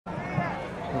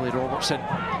Billy Robertson, as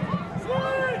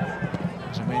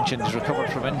I mentioned, has recovered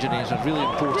from injury. He's a really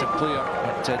important player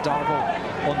at Darvel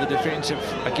on the defensive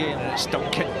again, and it's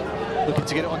Duncan looking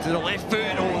to get it onto the left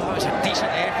foot. Oh, that was a decent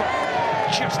effort.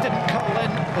 Just didn't curl in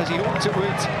as he hoped it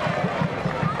would.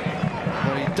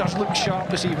 But he does look sharp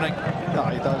this evening. No,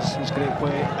 he does. He's great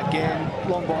play. Again,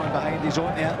 long ball in behind. He's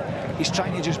on there. He's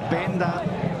trying to just bend that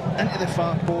into the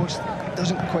far post.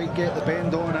 Doesn't quite get the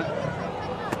bend on it.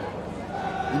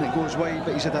 And it goes wide,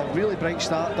 but he's had a really bright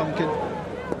start, Duncan.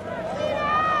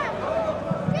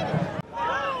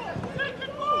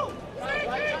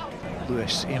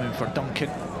 Lewis aiming for Duncan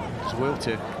as well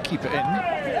to keep it in.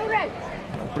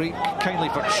 Break kindly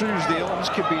for Truesdale. This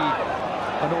could be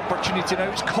an opportunity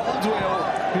now. It's Caldwell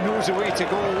who knows the way to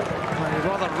go. And he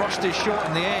rather rushed his shot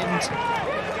in the end.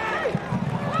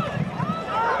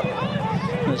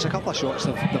 There's a couple of shots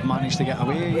they've managed to get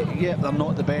away. Yeah, they're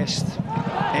not the best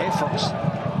efforts.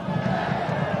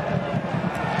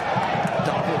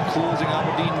 Darvel closing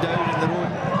Aberdeen down in their own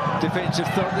defensive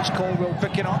third. It's Caldwell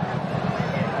picking up.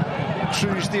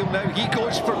 Truesdale now, he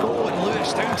goes for goal, and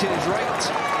Lewis down to his right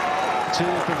to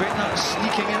prevent that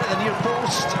sneaking in at the near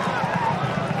post.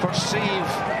 First save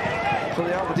for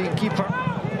the Aberdeen keeper.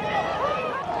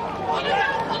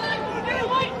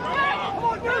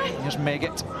 Here's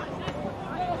Meggett.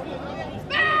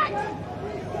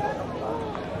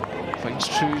 Finds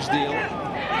Truesdale.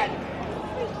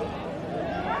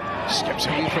 Skips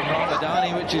away from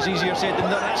Ramadani, which is easier said than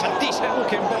done. It's a decent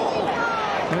looking ball.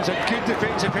 And it's a good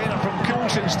defensive header from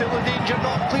Coulson. Still in danger,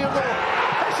 not clear though.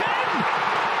 It's in!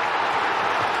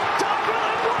 Darvel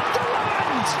in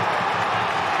Wonderland!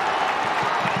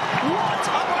 What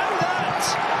about that?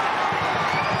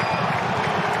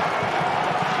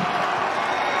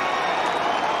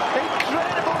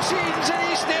 Incredible scenes in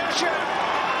East Ayrshire.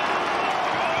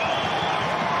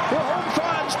 The home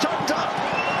fans turned up.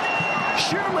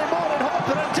 Surely more than hope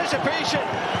and anticipation.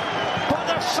 But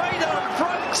there's Sider in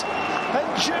front. And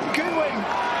Jim Goodwin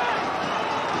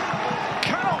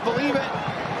cannot believe it.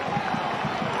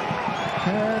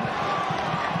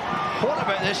 What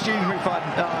about this, Gene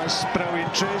McFadden? It's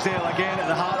brilliant. Truesdale again at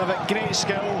the heart of it. Great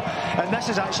skill. And this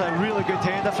is actually a really good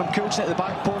header from Coulson at the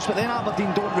back post. But then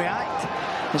Aberdeen don't react.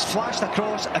 It's flashed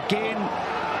across again.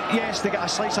 Yes, they get a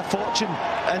slice of fortune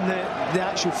in the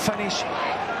actual finish.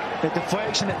 The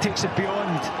deflection that takes it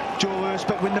beyond Joe Lewis,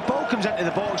 but when the ball comes into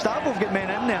the box, Darvel get men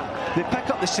in there. They pick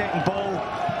up the second ball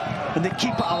and they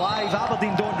keep it alive.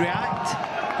 Aberdeen don't react,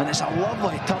 and it's a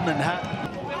lovely turning hit.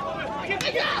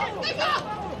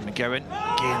 McGowan,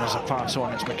 again there's a pass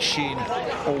on. It's McShane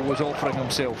always offering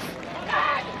himself.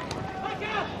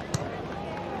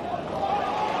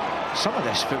 Some of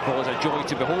this football is a joy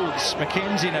to behold. It's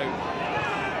Mackenzie now.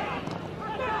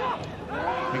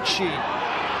 McShane.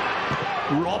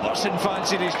 Robertson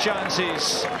fancied his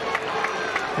chances,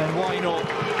 and why not?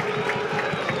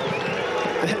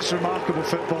 It's remarkable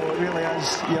football, it really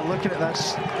is. You're looking at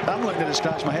this, I'm looking at it,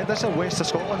 scratch my head. This is a West of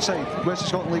Scotland side, West of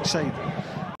Scotland League side.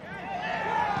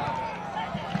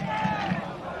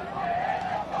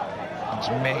 It's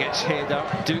Meggett's header.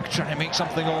 Duke trying to make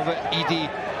something of it. Edie,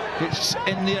 it's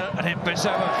in there, and then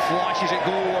Bizawa flashes it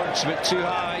goalwards, but too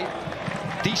high.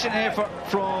 Decent effort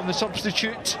from the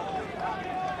substitute.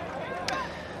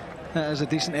 That is a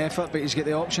decent effort, but he's got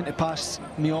the option to pass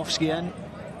Miofsky in.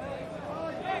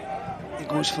 He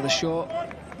goes for the shot.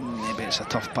 Maybe it's a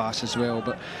tough pass as well,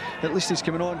 but at least he's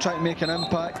coming on, trying to make an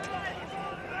impact.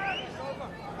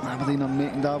 Aberdeen are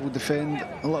making Darvel defend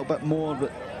a little bit more, but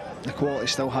the quality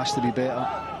still has to be better.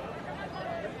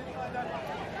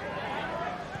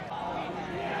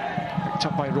 Picked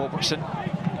up by Robertson.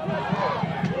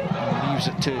 And leaves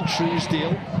it to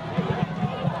Truesdale.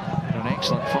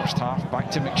 Excellent first half. Back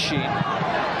to McShane.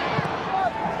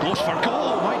 Goes for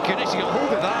goal. My goodness, he got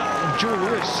hold of that. And Joe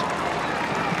Lewis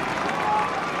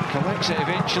collects it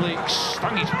eventually.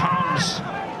 Stung his palms.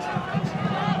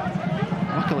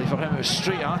 Luckily for him, it was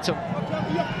straight at him.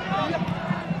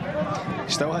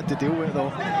 Still had to deal with it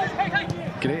though.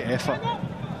 Great effort.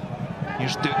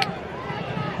 Here's Duke.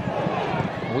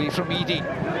 Away from Edie.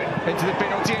 Into the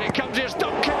penalty area. It comes. Here's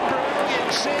Duncan.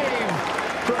 Brilliant save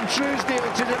from Truesdale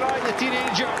to deny the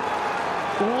teenager.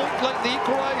 Looked like the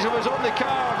equaliser was on the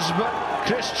cards, but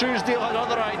Chris Truesdale had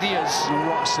other ideas.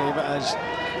 What a save it is.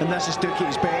 And this is Duke at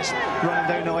his best, running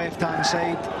down the left-hand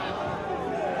side.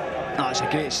 That's a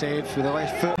great save with the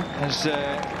left foot. As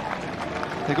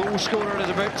the goal scorer is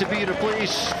about to be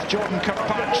replaced, Jordan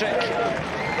Kirkpatrick.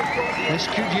 This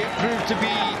could yet prove to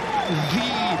be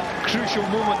the crucial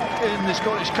moment in the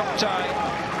Scottish Cup tie.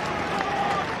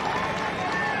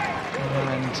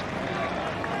 And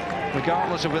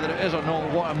regardless of whether it is or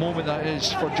not, what a moment that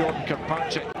is for Jordan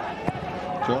Kirkpatrick.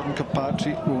 Jordan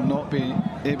Kirkpatrick will not be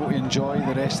able to enjoy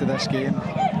the rest of this game.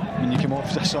 When you come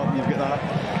off this up, you've got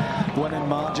that winning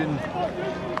margin.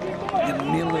 You're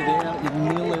nearly there,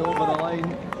 you're nearly over the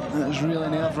line. It's really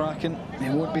nerve-wracking. He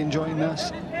won't be enjoying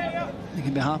this. He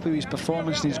can be happy with his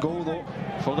performance and his goal, though.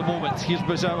 For the moment, here's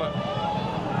Bazawa.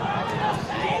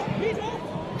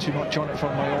 Too much on it for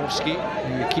Majorski,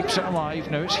 who keeps it alive.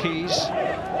 Now it's Hayes.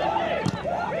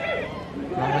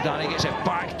 Ramadani gets it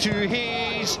back to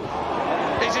Hayes.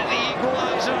 Is it the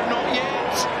equaliser? Not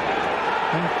yet.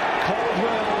 And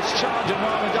Caldwell's charging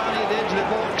Ramadani at the edge of the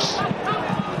box.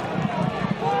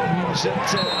 Means that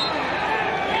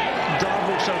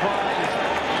Darvel survive.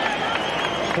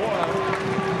 What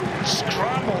a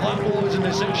scramble that was in the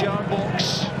 6-yard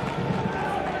box.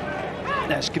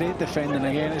 It's great defending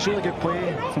again. It's really good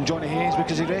play from Johnny Hayes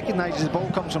because he recognises the ball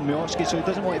comes from Majorski, so he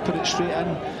doesn't want to put it straight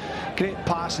in. Great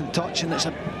pass and touch, and it's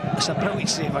a brilliant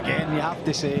save again, you have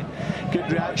to say. Good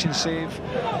reaction save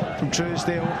from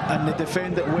Truesdale, and they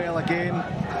defend it well again.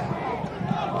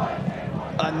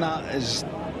 And that is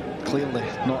clearly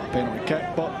not a penalty kick,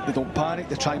 but they don't panic,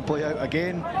 they try and play out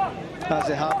again, as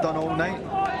they have done all night.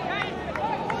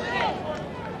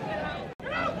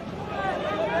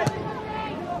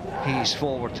 He's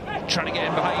forward, trying to get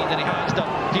in behind, and he has done.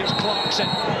 Here's Clarkson.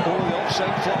 Oh, the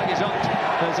offside flag is up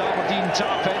as Aberdeen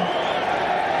tap in.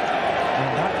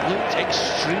 And that looked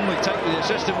extremely tight. The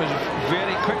assistant was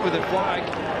very quick with the flag.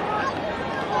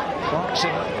 Clarkson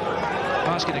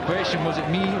asking the question, was it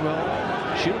me?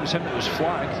 Well, sure, it was him that was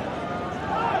flagged.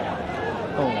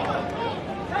 Oh,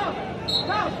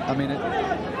 I mean,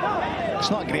 it's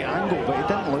not a great angle, but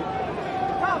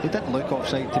it didn't look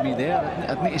offside to me there.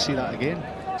 I'd need to see that again.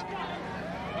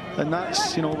 And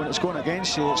that's, you know, when it's going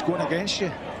against you, it's going against you.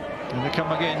 And they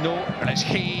come again, no, and it's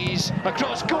Hayes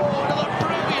across goal. Another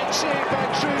brilliant save by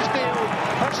Truesdale.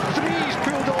 That's 3 he's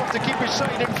pulled off to keep his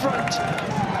side in front.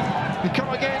 They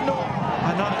come again, no,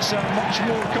 and that's a much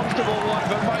more comfortable one.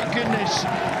 But my goodness,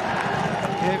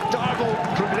 if Darvel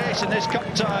progress in this cup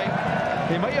tie,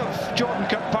 they might have Jordan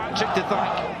Kirkpatrick to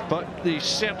thank, but they've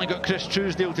certainly got Chris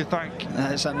Truesdale to thank.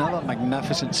 It's another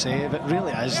magnificent save. It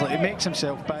really is. Like, he makes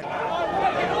himself back.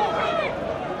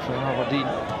 For Aberdeen,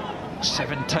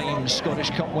 7 times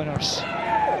Scottish Cup winners.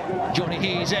 Johnny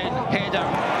Hayes in, header,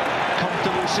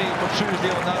 comfortable save for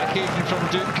Truesdale on that occasion from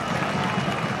Duke.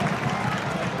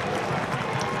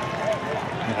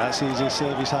 Yeah, that's the easy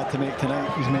save he's had to make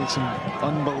tonight. He's made some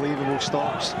unbelievable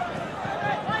stops,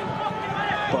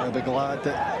 but I'll be glad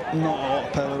that not a lot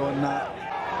of power on that.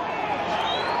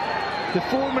 The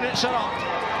 4 minutes are up.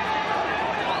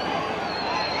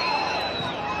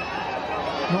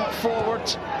 Not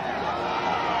forward.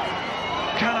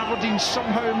 Can Aberdeen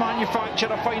somehow manufacture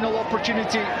a final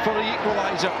opportunity for the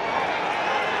equaliser?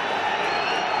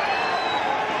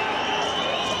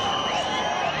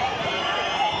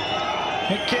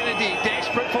 Kennedy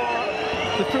desperate for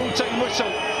the full-time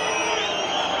whistle.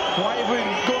 Why have we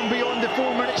gone beyond the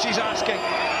 4 minutes, he's asking.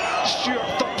 Stewart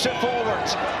thumps it forward.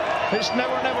 It's now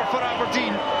or never for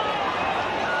Aberdeen.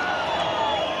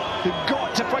 They've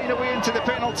got to find a way into the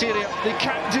penalty area. They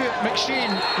can't do it.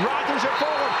 McShane rattles it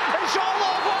forward. It's all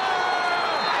over!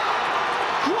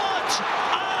 What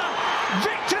a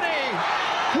victory!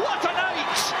 What a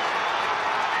night!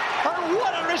 And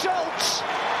what a result!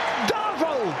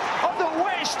 Darvel of the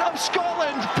West of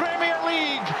Scotland Premier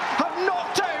League have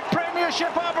knocked out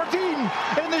Premiership Aberdeen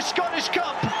in the Scottish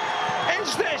Cup.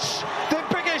 Is this the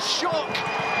biggest shock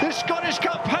the Scottish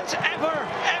Cup has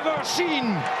ever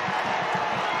seen?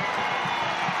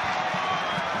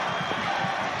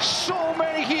 So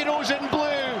many heroes in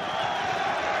blue.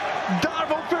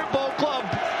 Darvel Football Club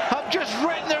have just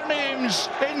written their names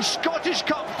in Scottish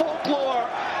Cup folklore.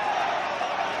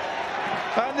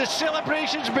 And the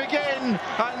celebrations begin,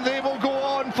 and they will go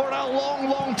on for a long,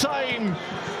 long time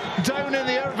down in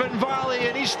the Irvine Valley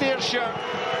in East Ayrshire.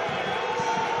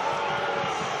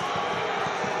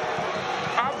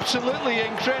 Absolutely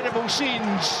incredible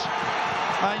scenes.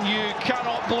 And you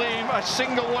cannot blame a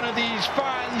single one of these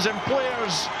fans and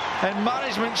players and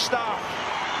management staff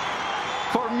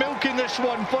for milking this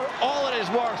one for all it is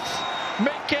worth.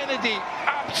 Mick Kennedy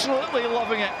absolutely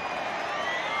loving it.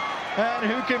 And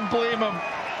who can blame him?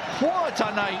 What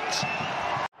a night.